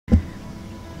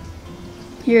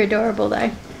You're adorable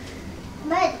though.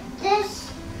 But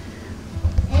this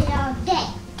is our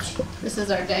date. This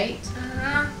is our date.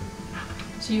 Uh-huh.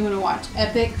 So you want to watch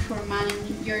Epic for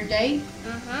your date?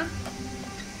 Uh-huh.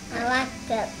 I like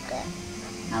that.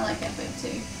 I like Epic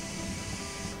too.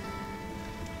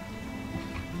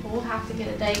 We'll have to get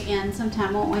a date in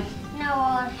sometime, won't we? No,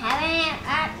 we're having it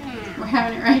right now. We're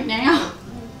having it right now.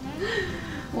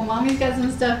 Well, Mommy's got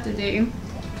some stuff to do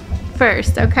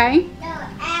first, okay? No,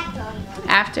 after.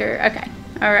 After, okay.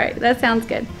 All right, that sounds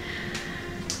good.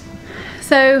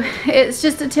 So it's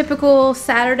just a typical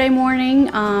Saturday morning.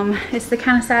 It's the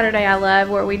kind of Saturday I love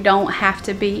where we don't have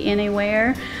to be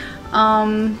anywhere.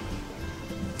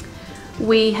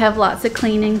 We have lots of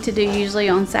cleaning to do usually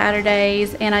on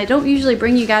Saturdays, and I don't usually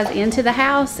bring you guys into the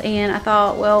house, and I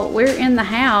thought, well, we're in the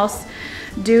house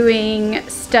doing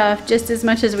stuff just as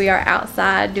much as we are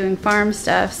outside doing farm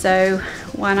stuff, so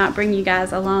why not bring you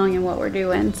guys along in what we're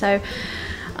doing. So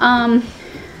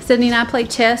Sydney and I played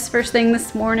chess first thing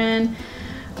this morning.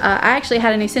 I actually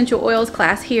had an essential oils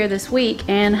class here this week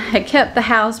and had kept the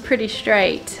house pretty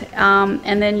straight,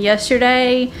 and then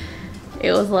yesterday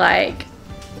it was like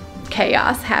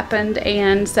chaos happened,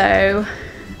 and so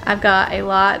I've got a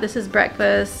lot. This is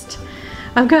breakfast.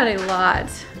 I've got a lot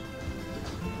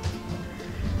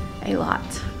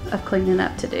of cleaning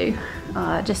up to do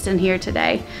just in here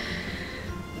today.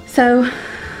 So,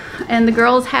 and the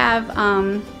girls have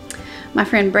my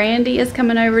friend Brandy is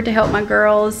coming over to help my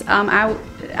girls.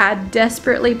 I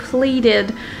desperately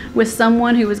pleaded with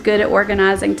someone who was good at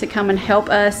organizing to come and help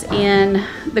us in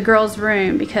the girls'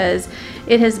 room because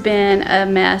it has been a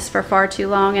mess for far too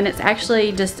long, and it's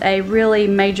actually just a really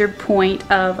major point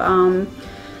of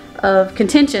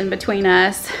contention between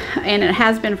us, and it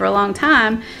has been for a long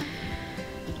time.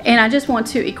 And I just want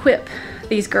to equip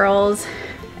these girls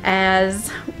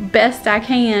as best I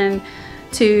can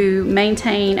to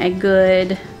maintain a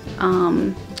good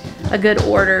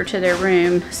order to their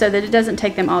room so that it doesn't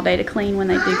take them all day to clean when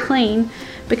they do clean,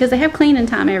 because they have cleaning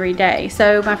time every day.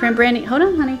 So my friend Brandy, hold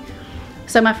on honey.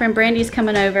 So my friend Brandy's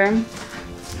coming over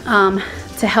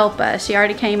to help us. She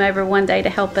already came over one day to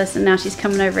help us, and now she's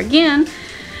coming over again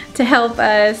to help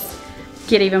us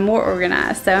get even more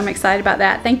organized. So I'm excited about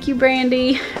that. Thank you,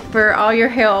 Brandy, for all your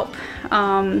help.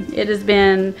 It has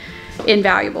been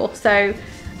invaluable. So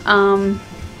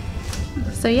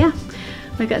yeah,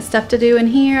 we've got stuff to do in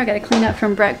here. I got to clean up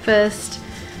from breakfast,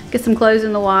 get some clothes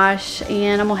in the wash,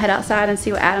 and I'm gonna head outside and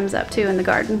see what Adam's up to in the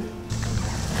garden.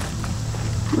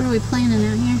 What are we planning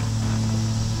out here?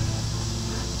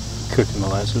 Cooking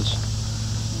molasses.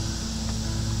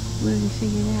 What have you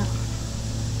figured out?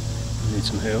 Need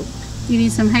some help. You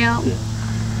need some help? Yeah.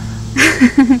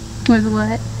 With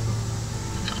what?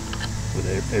 With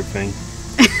everything.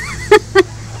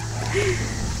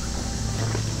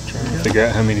 Trying to figure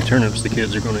out how many turnips the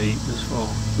kids are going to eat this fall.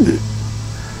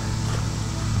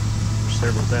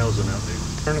 Several thousand out there.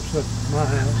 Turnips at my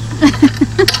house.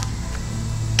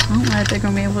 I don't know if they're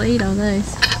going to be able to eat all those.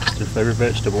 It's their favorite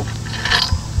vegetable.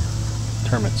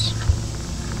 Turnips.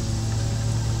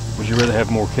 Would you rather have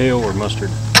more kale or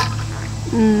mustard?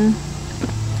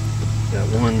 Got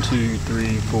 1, 2,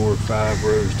 3, 4, 5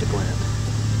 rows to plant.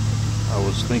 I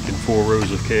was thinking 4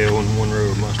 rows of kale and 1 row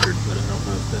of mustard, but I don't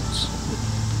know if that's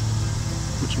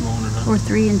what you want or not. Or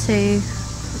 3 and 2. Okay.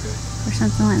 Or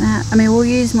something like that. I mean, we'll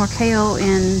use more kale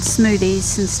in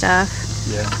smoothies and stuff.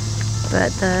 Yeah.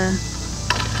 But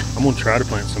I'm gonna try to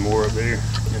plant some more up there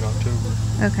in October.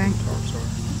 okay. See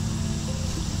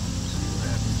what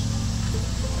happens.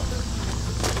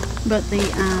 But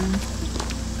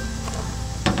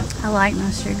I like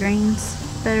mustard greens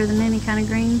better than any kind of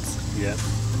greens. Yeah.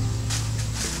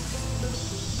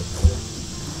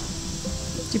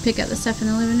 Did you pick up the stuff in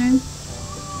the living room?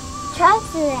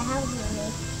 Travis isn't helping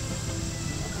me.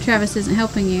 Travis isn't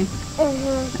helping you.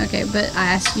 Okay, but I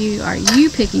asked you, are you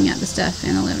picking up the stuff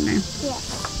in the living room? Yeah.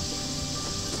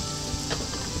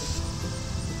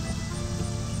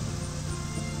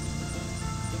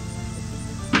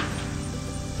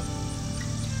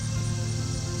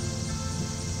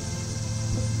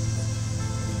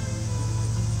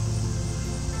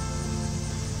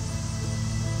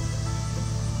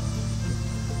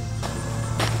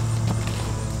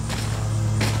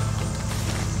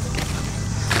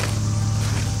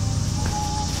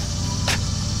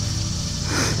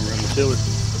 Tiller.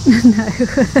 No.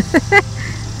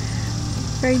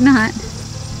 Afraid not.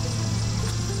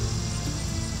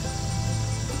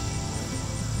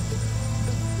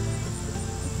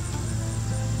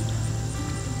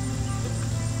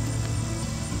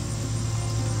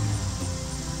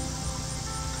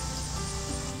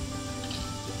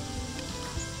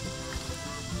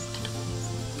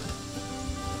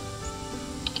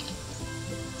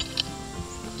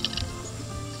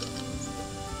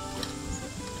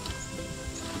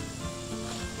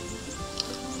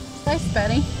 place,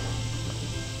 buddy.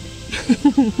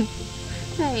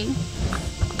 Hey.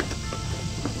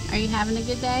 Are you having a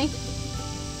good day?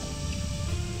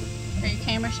 Are you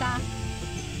camera shy?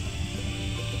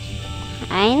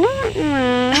 I don't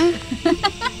know.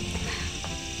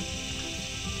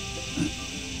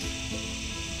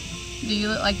 Do you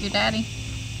look like your daddy?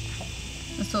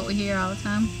 That's what we hear all the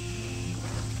time.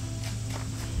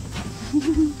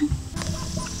 You've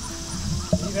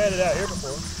had it out here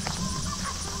before.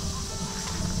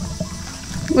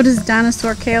 What does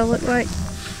dinosaur kale look like?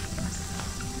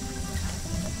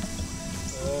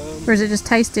 Or does it just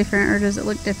taste different, or does it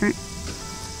look different?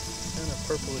 Kind of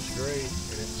purplish gray,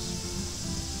 and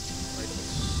it's like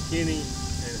skinny,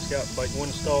 and it's got like one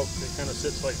stalk that kind of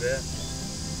sits like that.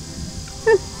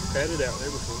 Had it out there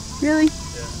before. Really?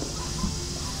 Yeah.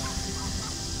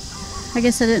 I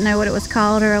guess I didn't know what it was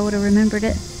called, or I would have remembered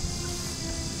it. I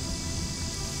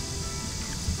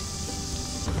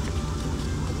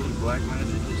think black magic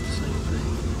is the same thing.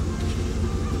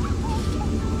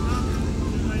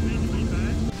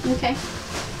 Okay.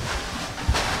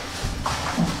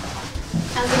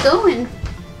 How's it going?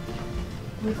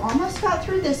 We've almost got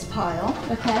through this pile.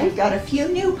 Okay. We've got a few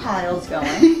new piles going,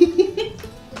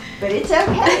 but it's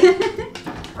okay,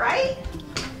 right?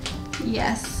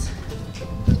 Yes.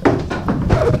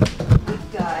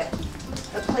 We've got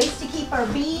a place to keep our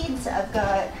beads. I've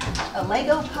got a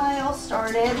Lego pile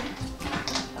started,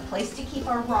 a place to keep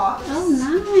our rocks. Oh,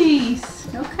 nice.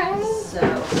 Okay. So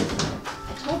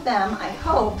I told them I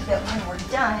hope that when we're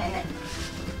done,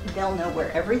 they'll know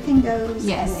where everything goes.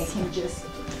 Yes. And they can just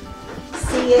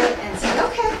see it and say,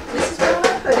 okay, this is where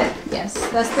I put it. Yes,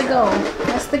 that's the goal.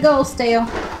 That's the goal, Stale.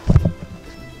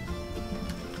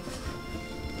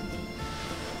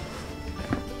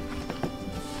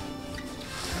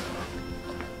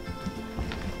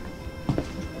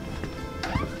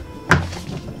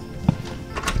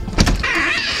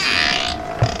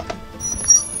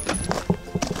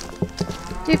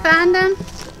 Did you find him?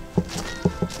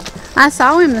 I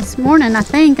saw him this morning, I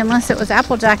think, unless it was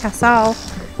Applejack I saw.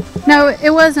 No, it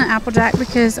wasn't Applejack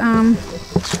because I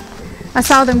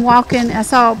saw them walking. I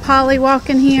saw Polly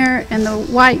walking here, and the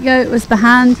white goat was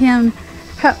behind him,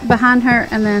 behind her,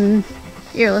 and then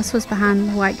Earless was behind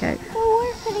the white goat. Well,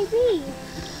 where could he be?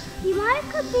 He might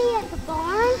could be at the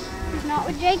barn. He's not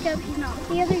with Jacob. He's not with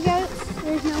the other goats.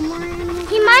 There's no more animals.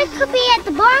 He might could be at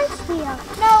the barn still.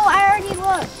 No, I already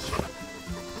looked.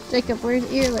 Jacob, where's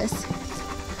Earless?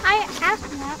 I asked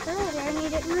him that earlier and he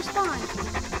didn't respond.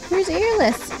 Where's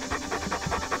Earless?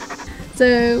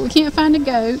 So we can't find a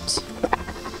goat,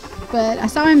 but I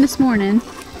saw him this morning,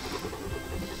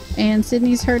 and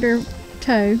Sydney's hurt her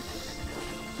toe.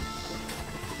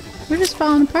 We're just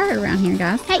falling apart around here,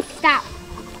 guys. Hey, stop.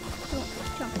 Don't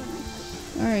jump on me.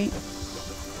 Alright.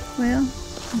 Well,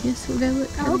 I guess we'll go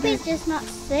look I for hope the he's goat. just not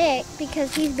sick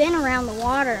because he's been around the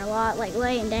water a lot, like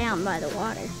laying down by the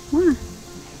water Why?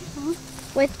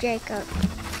 with Jacob.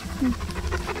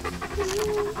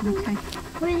 Okay.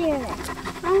 Where's the other?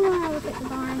 I'm going to look at the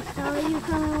barn. So are you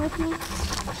coming with me?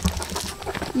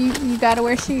 You gotta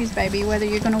wear shoes, baby, whether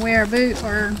you're gonna wear a boot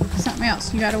or something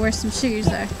else. You gotta wear some shoes,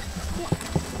 though.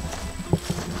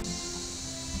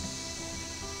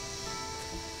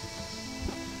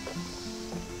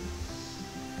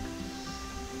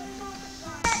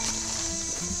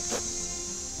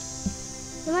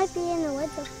 He might be in the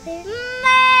woods up there.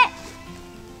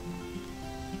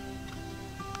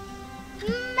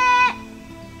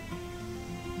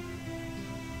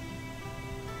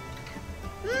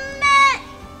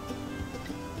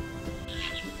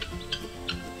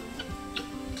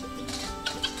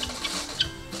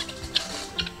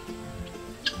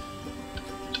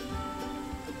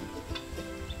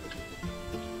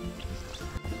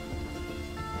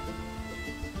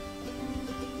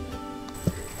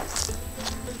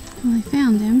 Well, I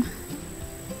found him.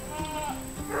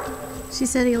 She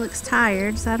said he looks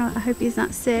tired, so I hope he's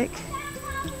not sick.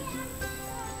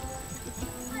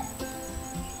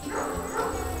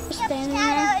 Standing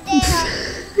there.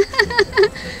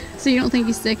 So you don't think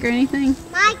he's sick or anything?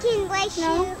 I can bless you.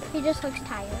 No, he just looks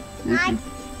tired. Okay.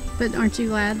 But aren't you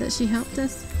glad that she helped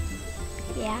us?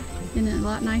 Yeah. Isn't it a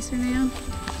lot nicer now?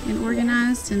 And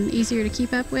organized and easier to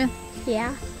keep up with?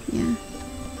 Yeah. Yeah.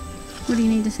 What do you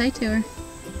need to say to her?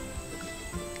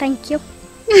 Thank you.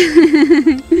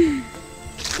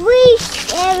 Sweet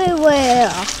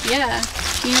everywhere. Yeah.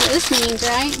 You know what this means,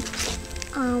 right?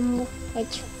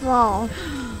 It's fall.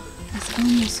 It's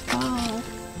almost fall.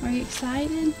 Are you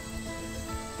excited?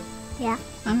 Yeah.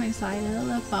 I'm excited. I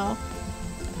love fall.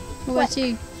 What about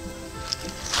you?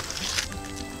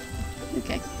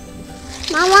 Okay.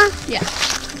 Mama, Yeah.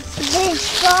 This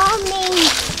fall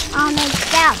means it's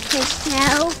about to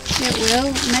snow. It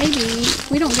will. Maybe.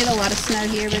 We don't get a lot of snow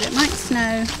here, but it might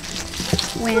snow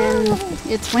when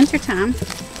it's winter time.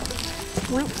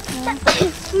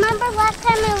 Remember last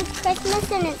time it was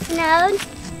Christmas and it snowed?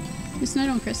 It snowed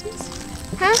on Christmas?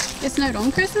 Huh? It snowed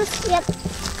on Christmas? Yep.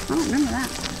 I don't remember that.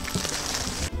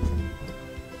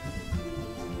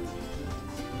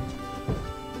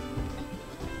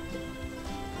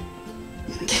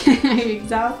 Are you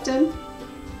exhausted?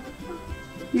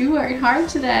 You worked hard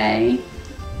today.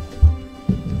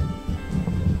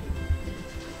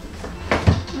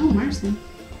 Oh, mercy.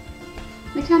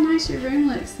 Look how nice your room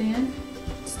looks, then,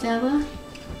 Stella.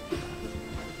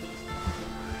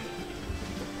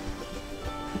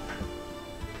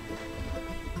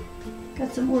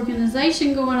 Got some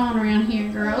organization going on around here,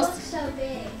 girls. It looks so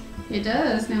big. It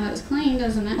does, now that it's clean,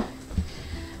 doesn't it?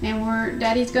 And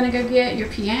Daddy's gonna go get your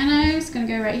piano. It's gonna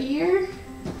go right here.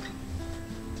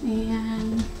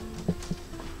 And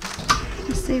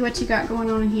let's see what you got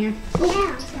going on in here.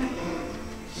 Yeah.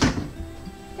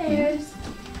 There's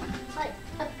like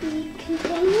a big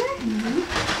container.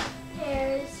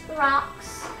 There's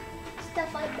rocks,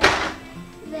 stuff like that.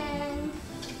 Then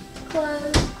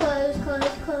clothes.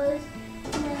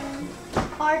 And then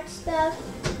art stuff.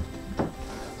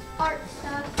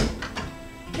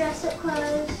 Dress up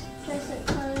clothes.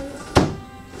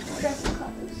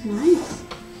 Nice.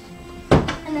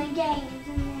 And then games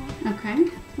in there. Okay.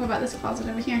 What about this closet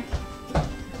over here?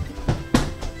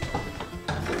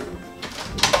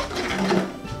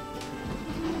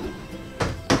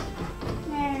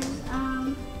 There's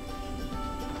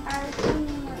our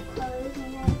cleaning like clothes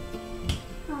and then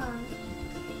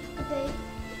a big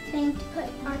thing to put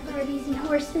our Barbies and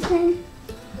horses in.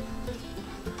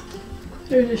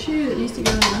 There's a shoe that needs to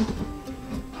go in.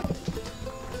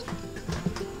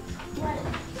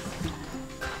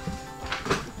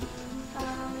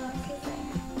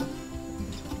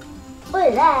 What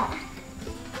is that?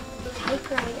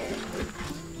 Typewriter.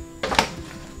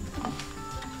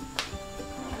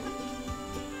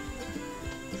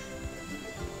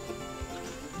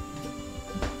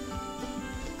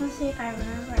 Let's see if I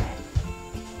remember it.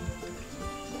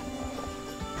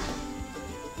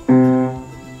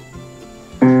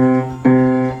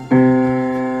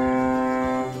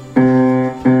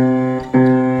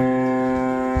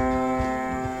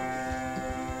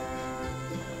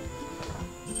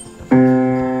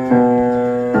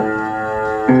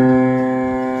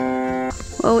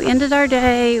 Well, we ended our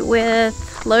day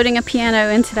with loading a piano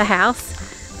into the house.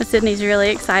 But Sydney's really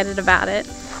excited about it.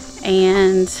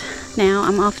 And now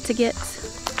I'm off to get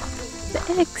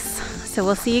the eggs. So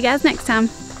we'll see you guys next time.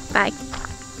 Bye.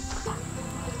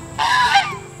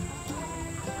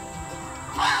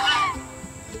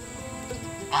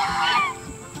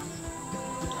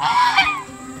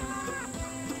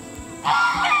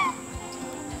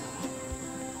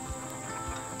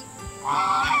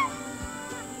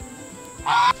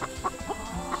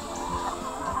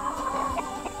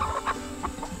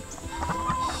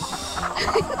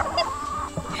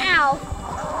 Ow!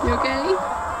 You okay?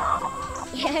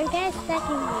 Yeah, I'm kind of stuck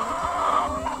in here.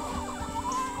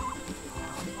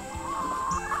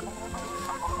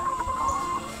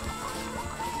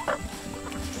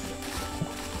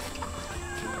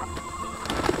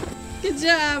 Good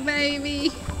job,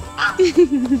 baby.